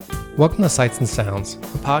Welcome to Sights and Sounds,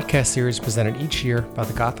 a podcast series presented each year by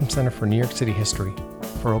the Gotham Center for New York City History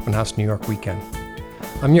for Open House New York weekend.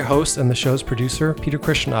 I'm your host and the show's producer, Peter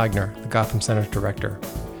Christian Eigner, the Gotham Center's director.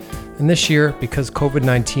 And this year, because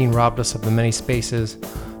COVID-19 robbed us of the many spaces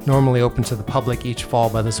normally open to the public each fall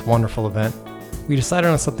by this wonderful event, we decided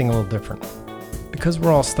on something a little different. Because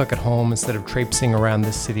we're all stuck at home instead of traipsing around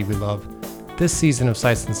this city we love, this season of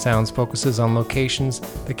Sights and Sounds focuses on locations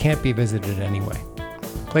that can't be visited anyway.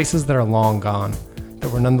 Places that are long gone, that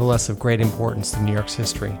were nonetheless of great importance to New York's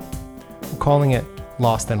history. We're calling it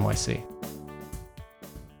Lost NYC.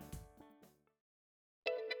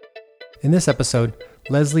 In this episode,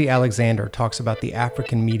 Leslie Alexander talks about the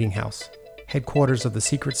African Meeting House, headquarters of the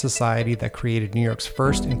secret society that created New York's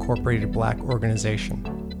first incorporated Black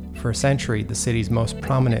organization. For a century, the city's most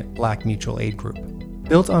prominent Black mutual aid group.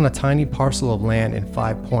 Built on a tiny parcel of land in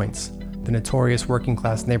 5 Points, the notorious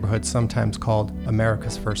working-class neighborhood sometimes called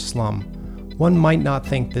America's First Slum, one might not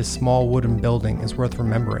think this small wooden building is worth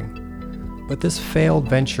remembering. But this failed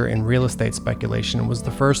venture in real estate speculation was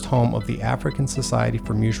the first home of the African Society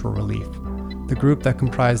for Mutual Relief, the group that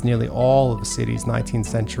comprised nearly all of the city's 19th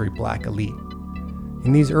century Black elite.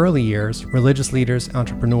 In these early years, religious leaders,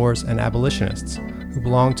 entrepreneurs, and abolitionists who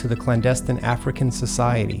belonged to the clandestine African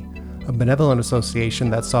Society, a benevolent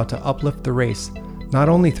association that sought to uplift the race not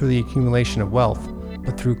only through the accumulation of wealth,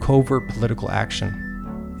 but through covert political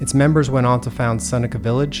action. Its members went on to found Seneca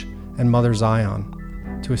Village and Mother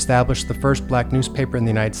Zion, to establish the first Black newspaper in the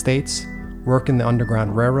United States, work in the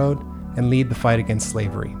Underground Railroad, and lead the fight against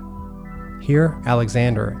slavery. Here,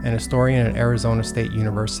 Alexander, an historian at Arizona State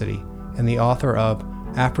University and the author of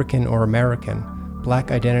African or American,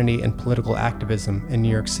 Black Identity and Political Activism in New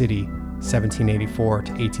York City, 1784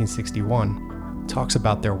 to 1861, talks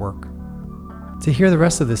about their work. To hear the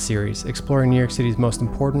rest of this series, exploring New York City's most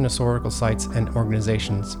important historical sites and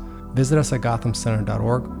organizations, visit us at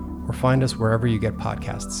gothamcenter.org or find us wherever you get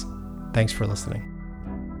podcasts. Thanks for listening.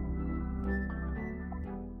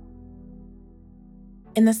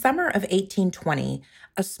 In the summer of 1820,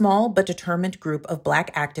 a small but determined group of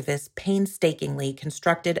Black activists painstakingly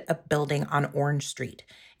constructed a building on Orange Street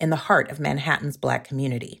in the heart of Manhattan's Black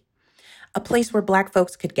community. A place where Black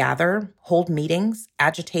folks could gather, hold meetings,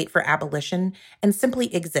 agitate for abolition, and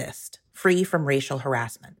simply exist, free from racial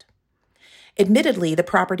harassment. Admittedly, the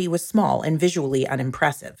property was small and visually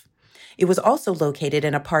unimpressive. It was also located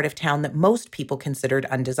in a part of town that most people considered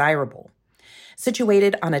undesirable.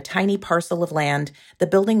 Situated on a tiny parcel of land, the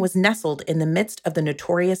building was nestled in the midst of the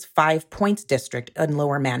notorious 5 Points district in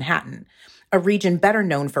Lower Manhattan, a region better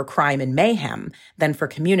known for crime and mayhem than for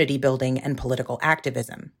community building and political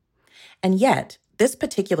activism. And yet, this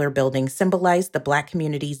particular building symbolized the Black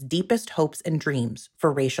community's deepest hopes and dreams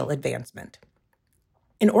for racial advancement.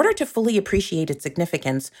 In order to fully appreciate its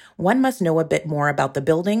significance, one must know a bit more about the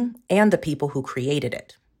building and the people who created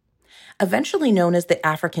it. Eventually known as the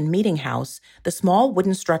African Meeting House, the small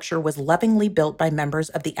wooden structure was lovingly built by members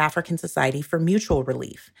of the African Society for Mutual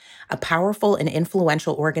Relief, a powerful and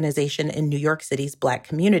influential organization in New York City's Black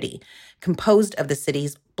community, composed of the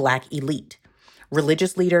city's Black elite.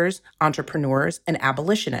 Religious leaders, entrepreneurs, and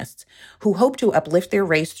abolitionists who hope to uplift their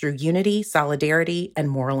race through unity, solidarity, and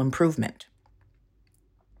moral improvement.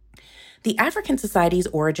 The African Society's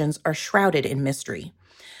origins are shrouded in mystery.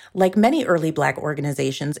 Like many early Black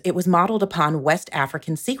organizations, it was modeled upon West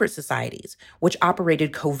African secret societies, which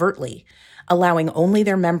operated covertly, allowing only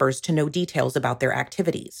their members to know details about their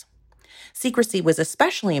activities. Secrecy was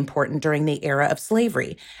especially important during the era of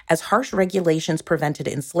slavery, as harsh regulations prevented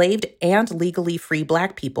enslaved and legally free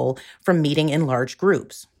Black people from meeting in large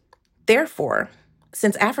groups. Therefore,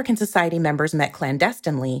 since African Society members met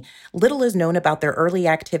clandestinely, little is known about their early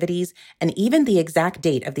activities, and even the exact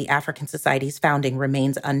date of the African Society's founding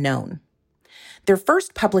remains unknown. Their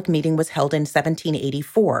first public meeting was held in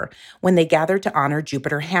 1784, when they gathered to honor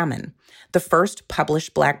Jupiter Hammond, the first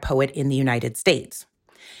published Black poet in the United States.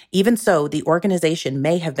 Even so, the organization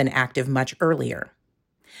may have been active much earlier.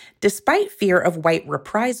 Despite fear of white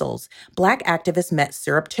reprisals, Black activists met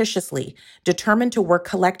surreptitiously, determined to work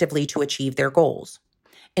collectively to achieve their goals.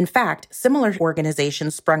 In fact, similar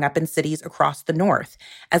organizations sprung up in cities across the North,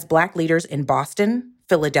 as Black leaders in Boston,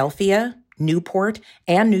 Philadelphia, Newport,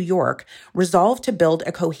 and New York resolved to build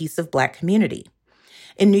a cohesive Black community.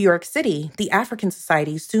 In New York City, the African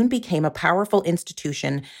Society soon became a powerful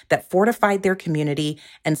institution that fortified their community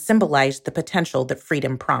and symbolized the potential that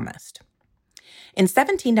freedom promised. In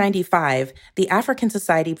 1795, the African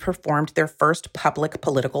Society performed their first public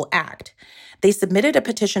political act. They submitted a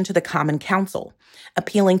petition to the Common Council,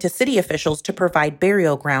 appealing to city officials to provide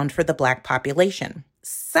burial ground for the Black population.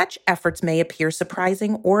 Such efforts may appear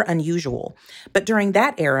surprising or unusual, but during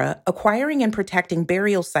that era, acquiring and protecting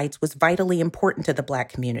burial sites was vitally important to the Black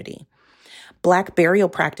community. Black burial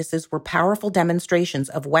practices were powerful demonstrations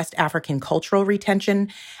of West African cultural retention,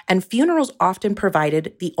 and funerals often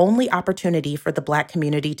provided the only opportunity for the Black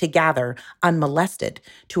community to gather unmolested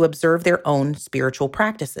to observe their own spiritual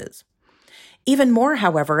practices. Even more,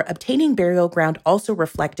 however, obtaining burial ground also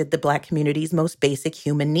reflected the Black community's most basic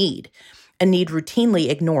human need, a need routinely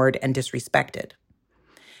ignored and disrespected.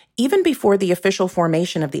 Even before the official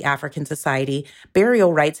formation of the African Society,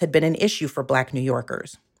 burial rights had been an issue for Black New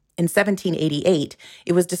Yorkers. In 1788,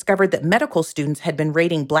 it was discovered that medical students had been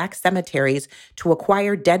raiding Black cemeteries to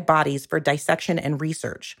acquire dead bodies for dissection and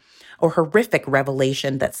research, a horrific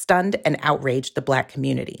revelation that stunned and outraged the Black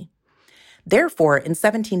community. Therefore, in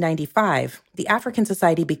 1795, the African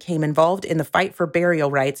Society became involved in the fight for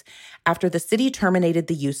burial rights after the city terminated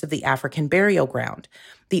the use of the African burial ground,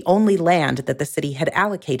 the only land that the city had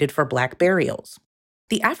allocated for Black burials.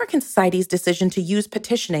 The African Society's decision to use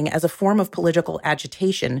petitioning as a form of political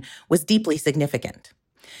agitation was deeply significant.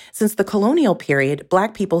 Since the colonial period,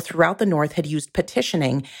 Black people throughout the North had used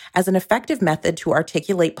petitioning as an effective method to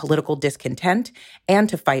articulate political discontent and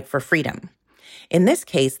to fight for freedom. In this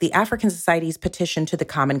case, the African Society's petition to the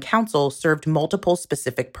Common Council served multiple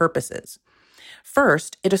specific purposes.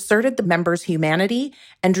 First, it asserted the members' humanity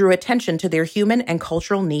and drew attention to their human and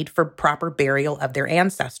cultural need for proper burial of their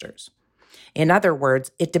ancestors. In other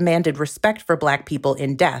words, it demanded respect for Black people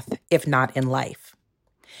in death, if not in life.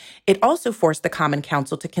 It also forced the Common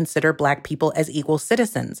Council to consider Black people as equal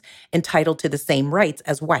citizens, entitled to the same rights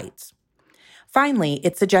as whites. Finally,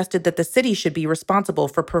 it suggested that the city should be responsible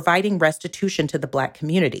for providing restitution to the Black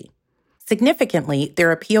community. Significantly,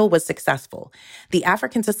 their appeal was successful. The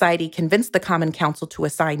African Society convinced the Common Council to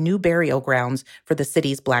assign new burial grounds for the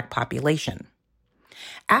city's Black population.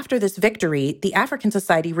 After this victory, the African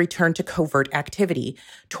Society returned to covert activity,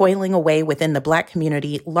 toiling away within the Black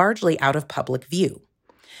community largely out of public view.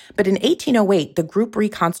 But in 1808, the group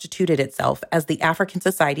reconstituted itself as the African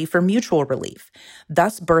Society for Mutual Relief,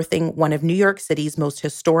 thus birthing one of New York City's most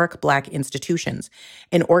historic Black institutions,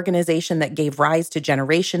 an organization that gave rise to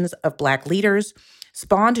generations of Black leaders,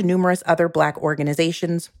 spawned numerous other Black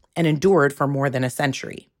organizations, and endured for more than a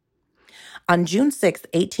century. On June 6,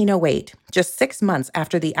 1808, just 6 months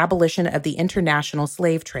after the abolition of the international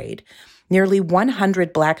slave trade, nearly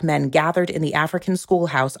 100 Black men gathered in the African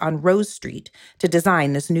schoolhouse on Rose Street to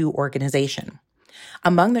design this new organization.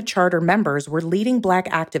 Among the charter members were leading Black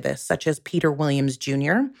activists such as Peter Williams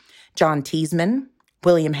Jr., John Teasman,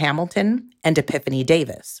 William Hamilton, and Epiphany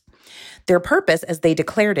Davis. Their purpose, as they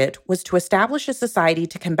declared it, was to establish a society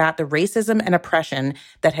to combat the racism and oppression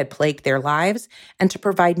that had plagued their lives and to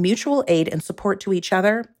provide mutual aid and support to each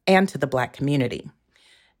other and to the Black community.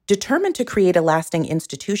 Determined to create a lasting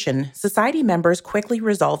institution, society members quickly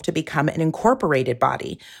resolved to become an incorporated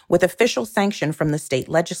body with official sanction from the state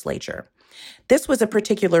legislature. This was a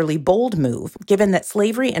particularly bold move, given that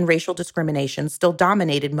slavery and racial discrimination still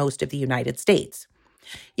dominated most of the United States.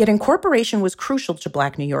 Yet incorporation was crucial to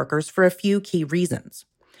Black New Yorkers for a few key reasons.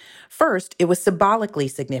 First, it was symbolically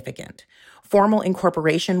significant. Formal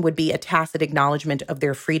incorporation would be a tacit acknowledgement of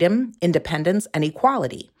their freedom, independence, and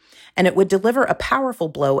equality, and it would deliver a powerful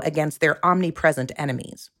blow against their omnipresent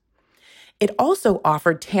enemies. It also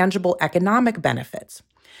offered tangible economic benefits,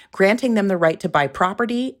 granting them the right to buy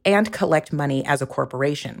property and collect money as a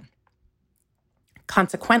corporation.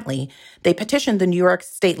 Consequently, they petitioned the New York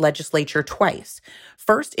State Legislature twice,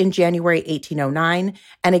 first in January 1809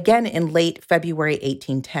 and again in late February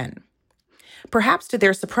 1810. Perhaps to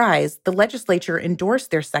their surprise, the legislature endorsed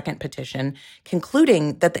their second petition,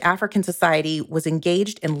 concluding that the African Society was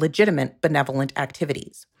engaged in legitimate benevolent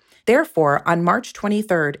activities. Therefore, on March 23,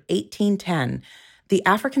 1810, the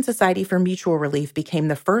African Society for Mutual Relief became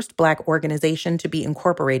the first Black organization to be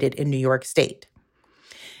incorporated in New York State.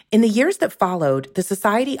 In the years that followed, the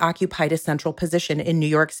society occupied a central position in New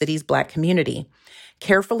York City's Black community,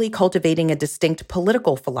 carefully cultivating a distinct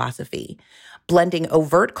political philosophy, blending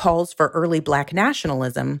overt calls for early Black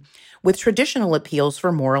nationalism with traditional appeals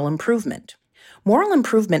for moral improvement. Moral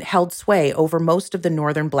improvement held sway over most of the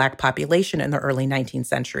northern Black population in the early 19th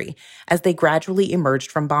century as they gradually emerged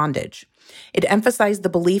from bondage. It emphasized the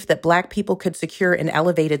belief that Black people could secure an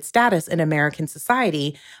elevated status in American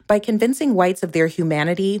society by convincing whites of their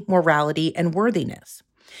humanity, morality, and worthiness.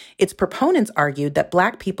 Its proponents argued that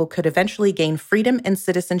Black people could eventually gain freedom and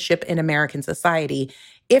citizenship in American society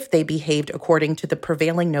if they behaved according to the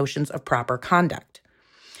prevailing notions of proper conduct.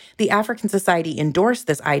 The African Society endorsed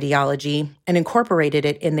this ideology and incorporated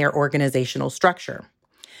it in their organizational structure.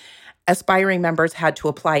 Aspiring members had to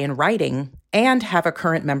apply in writing and have a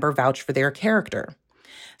current member vouch for their character.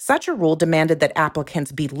 Such a rule demanded that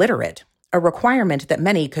applicants be literate, a requirement that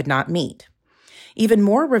many could not meet. Even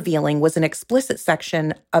more revealing was an explicit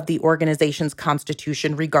section of the organization's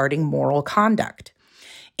constitution regarding moral conduct.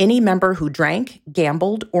 Any member who drank,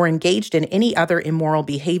 gambled, or engaged in any other immoral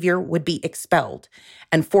behavior would be expelled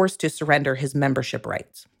and forced to surrender his membership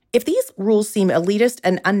rights. If these rules seem elitist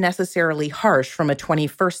and unnecessarily harsh from a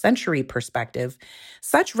 21st century perspective,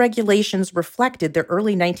 such regulations reflected the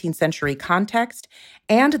early 19th century context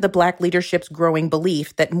and the Black leadership's growing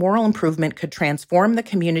belief that moral improvement could transform the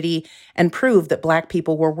community and prove that Black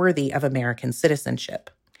people were worthy of American citizenship.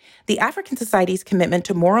 The African Society's commitment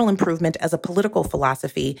to moral improvement as a political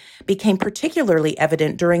philosophy became particularly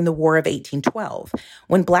evident during the War of 1812,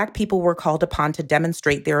 when Black people were called upon to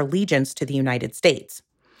demonstrate their allegiance to the United States.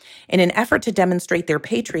 In an effort to demonstrate their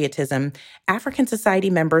patriotism, African Society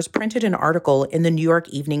members printed an article in the New York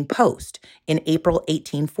Evening Post in April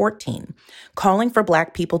 1814, calling for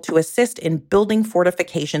Black people to assist in building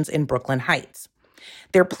fortifications in Brooklyn Heights.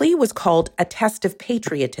 Their plea was called a test of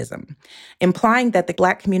patriotism, implying that the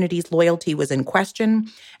Black community's loyalty was in question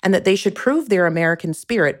and that they should prove their American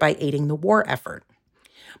spirit by aiding the war effort.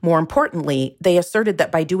 More importantly, they asserted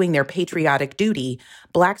that by doing their patriotic duty,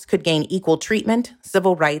 Blacks could gain equal treatment,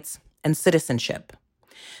 civil rights, and citizenship.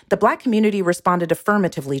 The Black community responded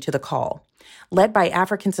affirmatively to the call. Led by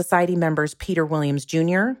African Society members Peter Williams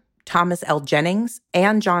Jr., Thomas L. Jennings,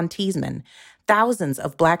 and John Teasman, thousands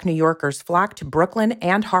of Black New Yorkers flocked to Brooklyn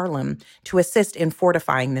and Harlem to assist in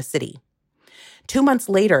fortifying the city. 2 months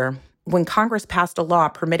later, when Congress passed a law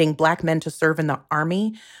permitting Black men to serve in the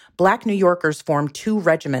Army, Black New Yorkers formed 2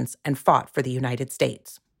 regiments and fought for the United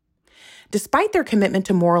States. Despite their commitment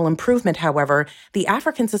to moral improvement, however, the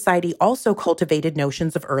African Society also cultivated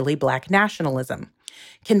notions of early Black nationalism.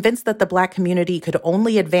 Convinced that the Black community could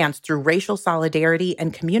only advance through racial solidarity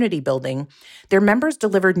and community building, their members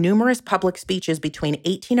delivered numerous public speeches between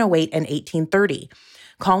 1808 and 1830,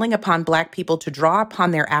 calling upon Black people to draw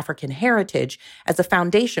upon their African heritage as a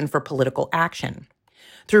foundation for political action.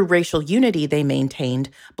 Through racial unity, they maintained,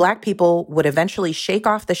 Black people would eventually shake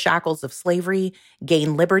off the shackles of slavery,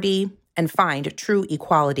 gain liberty, and find true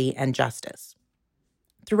equality and justice.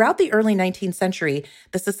 Throughout the early 19th century,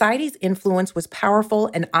 the Society's influence was powerful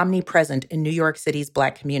and omnipresent in New York City's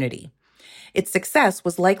Black community. Its success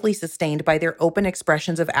was likely sustained by their open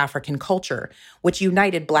expressions of African culture, which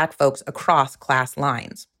united Black folks across class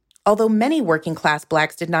lines. Although many working-class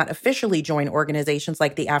Blacks did not officially join organizations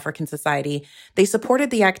like the African Society, they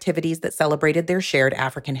supported the activities that celebrated their shared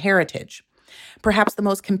African heritage. Perhaps the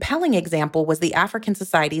most compelling example was the African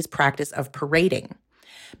Society's practice of parading.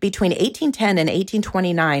 Between 1810 and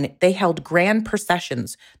 1829, they held grand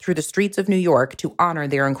processions through the streets of New York to honor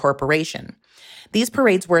their incorporation. These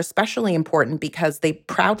parades were especially important because they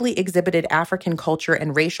proudly exhibited African culture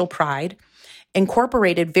and racial pride,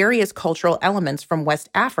 incorporated various cultural elements from West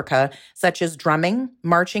Africa, such as drumming,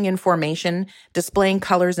 marching in formation, displaying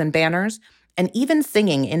colors and banners, and even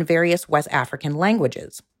singing in various West African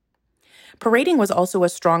languages. Parading was also a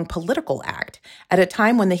strong political act at a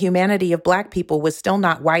time when the humanity of Black people was still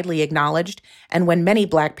not widely acknowledged and when many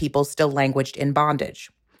Black people still languished in bondage.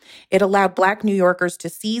 It allowed Black New Yorkers to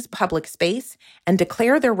seize public space and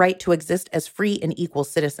declare their right to exist as free and equal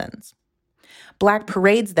citizens. Black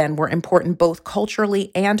parades, then, were important both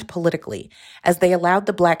culturally and politically, as they allowed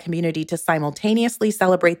the Black community to simultaneously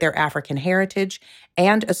celebrate their African heritage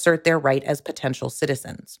and assert their right as potential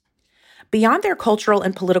citizens. Beyond their cultural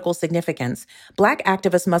and political significance, Black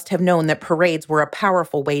activists must have known that parades were a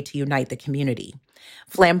powerful way to unite the community.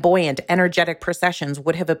 Flamboyant, energetic processions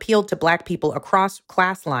would have appealed to Black people across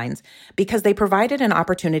class lines because they provided an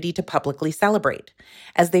opportunity to publicly celebrate.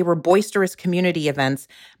 As they were boisterous community events,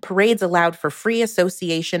 parades allowed for free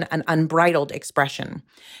association and unbridled expression.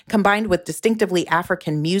 Combined with distinctively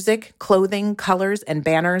African music, clothing, colors, and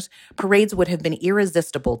banners, parades would have been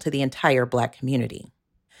irresistible to the entire Black community.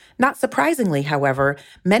 Not surprisingly, however,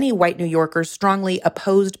 many white New Yorkers strongly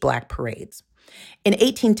opposed Black parades. In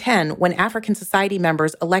 1810, when African Society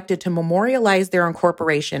members elected to memorialize their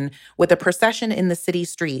incorporation with a procession in the city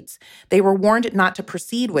streets, they were warned not to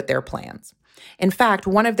proceed with their plans. In fact,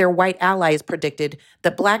 one of their white allies predicted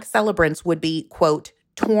that Black celebrants would be, quote,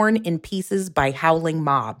 torn in pieces by howling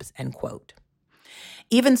mobs, end quote.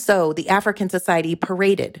 Even so, the African Society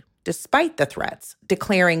paraded, despite the threats,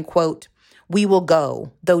 declaring, quote, "We will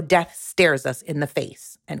go, though death stares us in the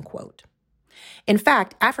face," end quote. In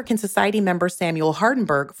fact, African Society member Samuel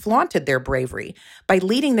Hardenberg flaunted their bravery by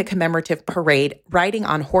leading the commemorative parade, riding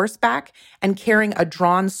on horseback and carrying a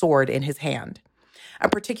drawn sword in his hand. a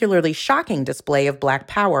particularly shocking display of Black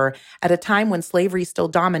power at a time when slavery still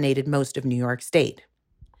dominated most of New York State.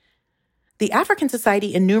 The African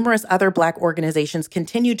Society and numerous other Black organizations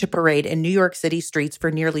continued to parade in New York City streets for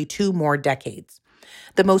nearly 2 more decades.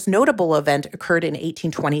 The most notable event occurred in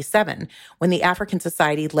 1827, when the African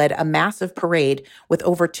Society led a massive parade with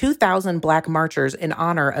over 2,000 Black marchers in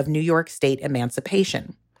honor of New York State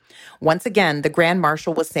emancipation. Once again, the Grand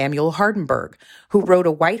Marshal was Samuel Hardenberg, who rode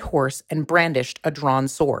a white horse and brandished a drawn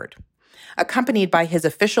sword. Accompanied by his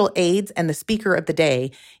official aides and the Speaker of the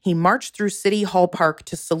day, he marched through City Hall Park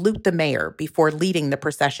to salute the mayor before leading the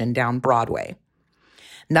procession down Broadway.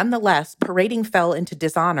 Nonetheless, parading fell into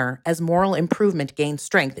dishonor as moral improvement gained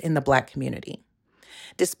strength in the Black community.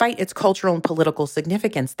 Despite its cultural and political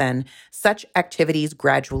significance then, such activities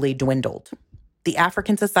gradually dwindled. The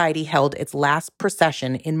African Society held its last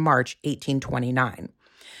procession in March 1829.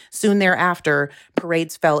 Soon thereafter,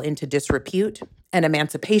 parades fell into disrepute, and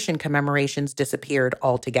emancipation commemorations disappeared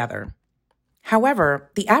altogether.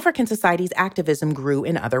 However, the African Society's activism grew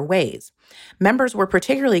in other ways. Members were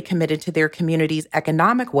particularly committed to their community's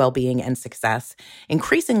economic well-being and success,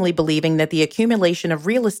 increasingly believing that the accumulation of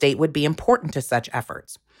real estate would be important to such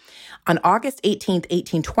efforts. On August 18,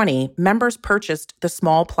 1820, members purchased the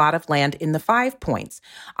small plot of land in the Five Points,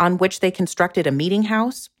 on which they constructed a meeting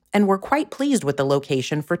house, and were quite pleased with the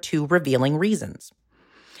location for 2 revealing reasons.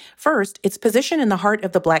 First, its position in the heart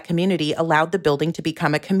of the Black community allowed the building to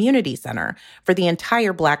become a community center for the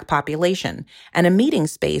entire Black population and a meeting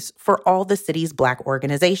space for all the city's Black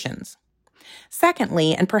organizations.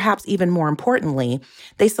 Secondly, and perhaps even more importantly,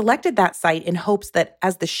 they selected that site in hopes that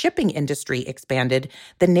as the shipping industry expanded,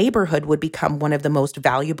 the neighborhood would become one of the most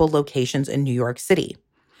valuable locations in New York City.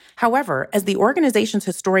 However, as the organization's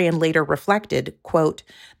historian later reflected, quote,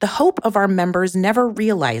 "The hope of our members never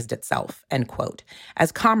realized itself," end quote,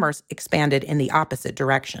 as commerce expanded in the opposite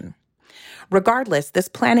direction. Regardless, this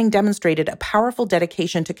planning demonstrated a powerful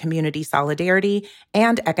dedication to community solidarity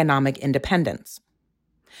and economic independence.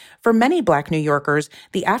 For many Black New Yorkers,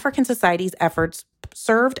 the African Society's efforts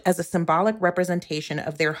served as a symbolic representation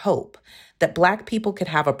of their hope that Black people could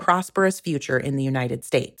have a prosperous future in the United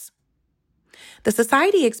States. The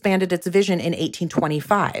Society expanded its vision in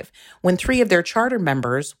 1825, when 3 of their charter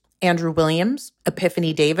members, Andrew Williams,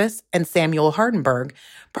 Epiphany Davis, and Samuel Hardenberg,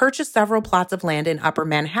 purchased several plots of land in Upper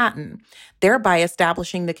Manhattan, thereby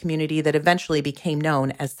establishing the community that eventually became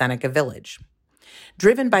known as Seneca Village.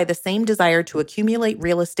 Driven by the same desire to accumulate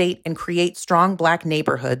real estate and create strong Black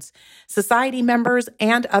neighborhoods, Society members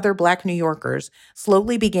and other Black New Yorkers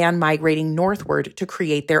slowly began migrating northward to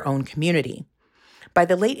create their own community. By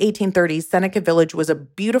the late 1830s, Seneca Village was a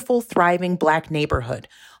beautiful, thriving Black neighborhood,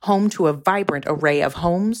 home to a vibrant array of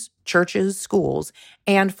homes, churches, schools,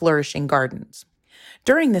 and flourishing gardens.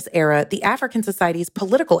 During this era, the African Society's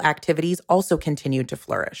political activities also continued to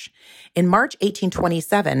flourish. In March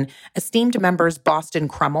 1827, esteemed members Boston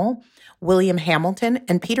Crummell, William Hamilton,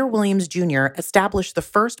 and Peter Williams Jr. established the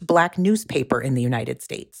first Black newspaper in the United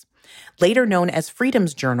States. Later known as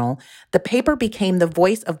Freedom's Journal, the paper became the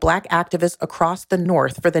voice of Black activists across the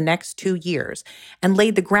North for the next 2 years and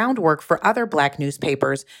laid the groundwork for other Black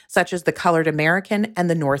newspapers such as the Colored American and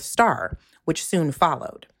the North Star, which soon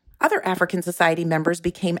followed. Other African Society members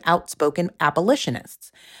became outspoken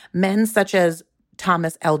abolitionists, men such as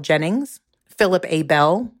Thomas L. Jennings, Philip A.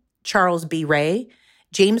 Bell, Charles B. Ray,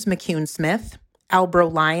 James McCune Smith,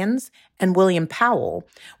 Albro Lyons, and William Powell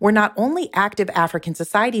were not only active African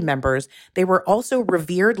Society members, they were also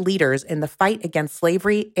revered leaders in the fight against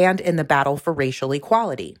slavery and in the battle for racial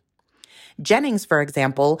equality. Jennings, for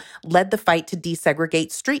example, led the fight to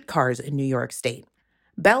desegregate streetcars in New York State.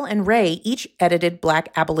 Bell and Ray each edited Black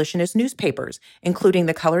abolitionist newspapers, including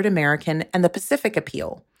the Colored American and the Pacific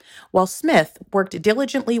Appeal, while Smith worked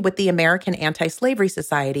diligently with the American Anti-Slavery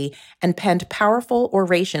Society and penned powerful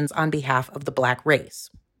orations on behalf of the Black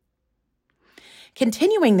race.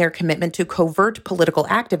 Continuing their commitment to covert political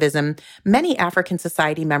activism, many African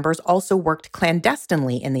Society members also worked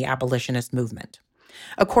clandestinely in the abolitionist movement.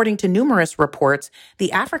 According to numerous reports,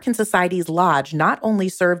 the African Society's lodge not only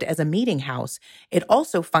served as a meeting house, it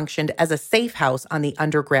also functioned as a safe house on the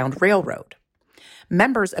Underground Railroad.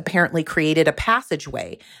 Members apparently created a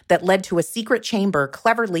passageway that led to a secret chamber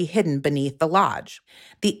cleverly hidden beneath the lodge.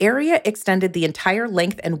 The area extended the entire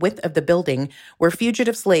length and width of the building where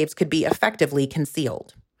fugitive slaves could be effectively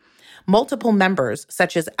concealed. Multiple members,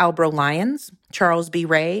 such as Albro Lyons, Charles B.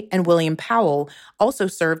 Ray, and William Powell, also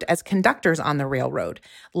served as conductors on the railroad,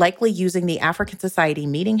 likely using the African Society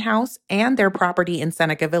meeting house and their property in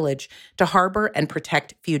Seneca Village to harbor and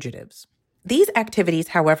protect fugitives. These activities,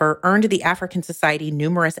 however, earned the African Society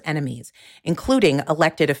numerous enemies, including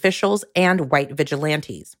elected officials and white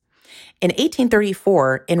vigilantes. In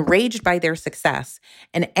 1834, enraged by their success,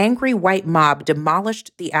 an angry white mob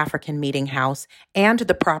demolished the African Meeting House and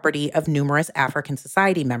the property of numerous African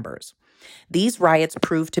Society members. These riots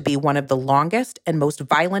proved to be one of the longest and most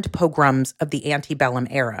violent pogroms of the antebellum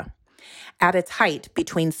era. At its height,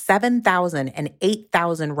 between 7,000 and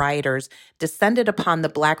 8,000 rioters descended upon the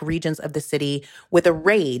Black regions of the city with a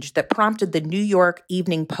rage that prompted the New York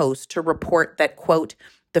Evening Post to report that, quote,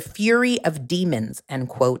 the fury of demons, end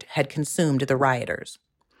quote, had consumed the rioters.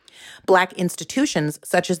 Black institutions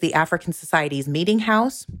such as the African Society's Meeting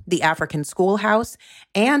House, the African Schoolhouse,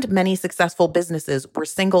 and many successful businesses were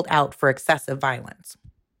singled out for excessive violence.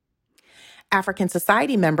 African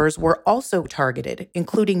Society members were also targeted,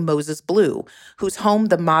 including Moses Blue, whose home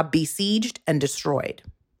the mob besieged and destroyed.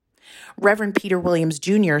 Reverend Peter Williams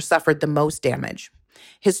Jr. suffered the most damage.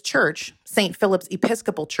 His church, St. Philip's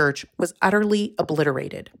Episcopal Church, was utterly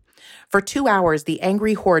obliterated. For 2 hours, the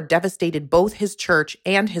angry horde devastated both his church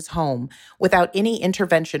and his home without any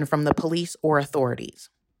intervention from the police or authorities.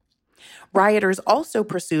 Rioters also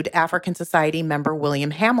pursued African Society member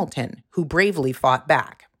William Hamilton, who bravely fought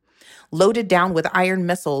back. Loaded down with iron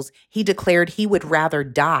missiles, he declared he would rather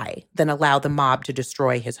die than allow the mob to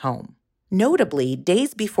destroy his home. Notably,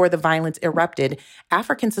 days before the violence erupted,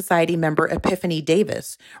 African Society member Epiphany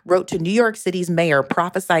Davis wrote to New York City's mayor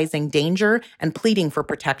prophesizing danger and pleading for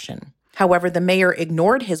protection. However, the mayor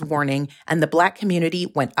ignored his warning and the Black community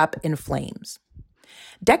went up in flames.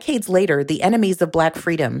 Decades later, the enemies of Black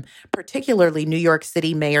freedom, particularly New York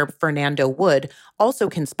City Mayor Fernando Wood, also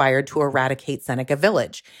conspired to eradicate Seneca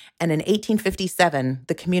Village, and in 1857,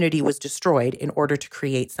 the community was destroyed in order to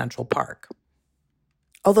create Central Park.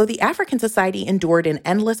 Although the African Society endured an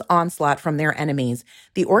endless onslaught from their enemies,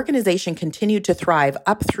 the organization continued to thrive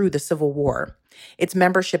up through the Civil War. Its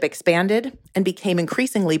membership expanded and became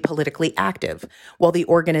increasingly politically active, while the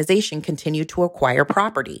organization continued to acquire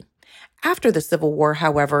property. After the Civil War,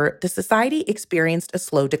 however, the society experienced a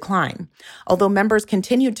slow decline. Although members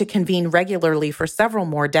continued to convene regularly for several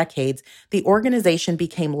more decades, the organization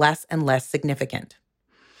became less and less significant.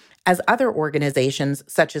 As other organizations,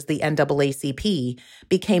 such as the NAACP,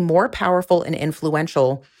 became more powerful and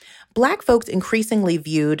influential, Black folks increasingly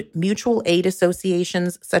viewed mutual aid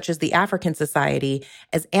associations, such as the African Society,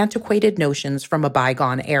 as antiquated notions from a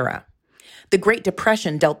bygone era. The Great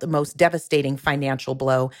Depression dealt the most devastating financial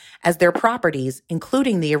blow as their properties,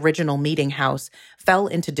 including the original Meeting House, fell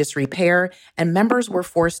into disrepair and members were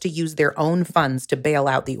forced to use their own funds to bail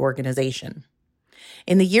out the organization.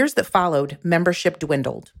 In the years that followed, membership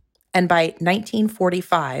dwindled, and by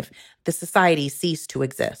 1945, the society ceased to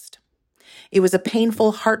exist. It was a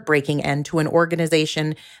painful, heartbreaking end to an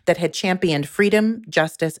organization that had championed freedom,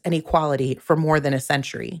 justice, and equality for more than a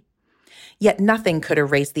century. Yet nothing could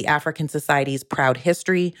erase the African Society's proud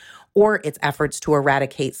history or its efforts to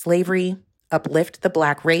eradicate slavery, uplift the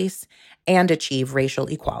Black race, and achieve racial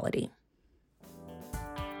equality.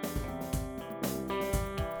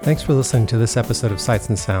 Thanks for listening to this episode of Sights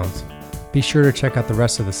and Sounds. Be sure to check out the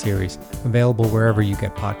rest of the series, available wherever you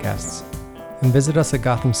get podcasts. And visit us at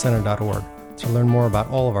gothamcenter.org to learn more about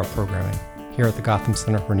all of our programming here at the Gotham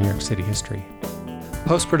Center for New York City History.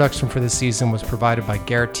 Post-production for this season was provided by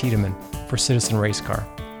Garrett Tiedemann for Citizen Racecar.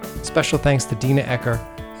 Special thanks to Dina Ecker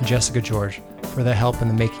and Jessica George for their help in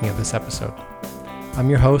the making of this episode. I'm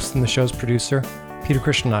your host and the show's producer, Peter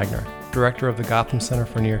Christian Eigner, Director of the Gotham Center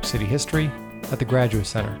for New York City History at the Graduate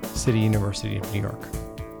Center, City University of New York.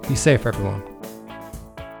 Be safe, everyone.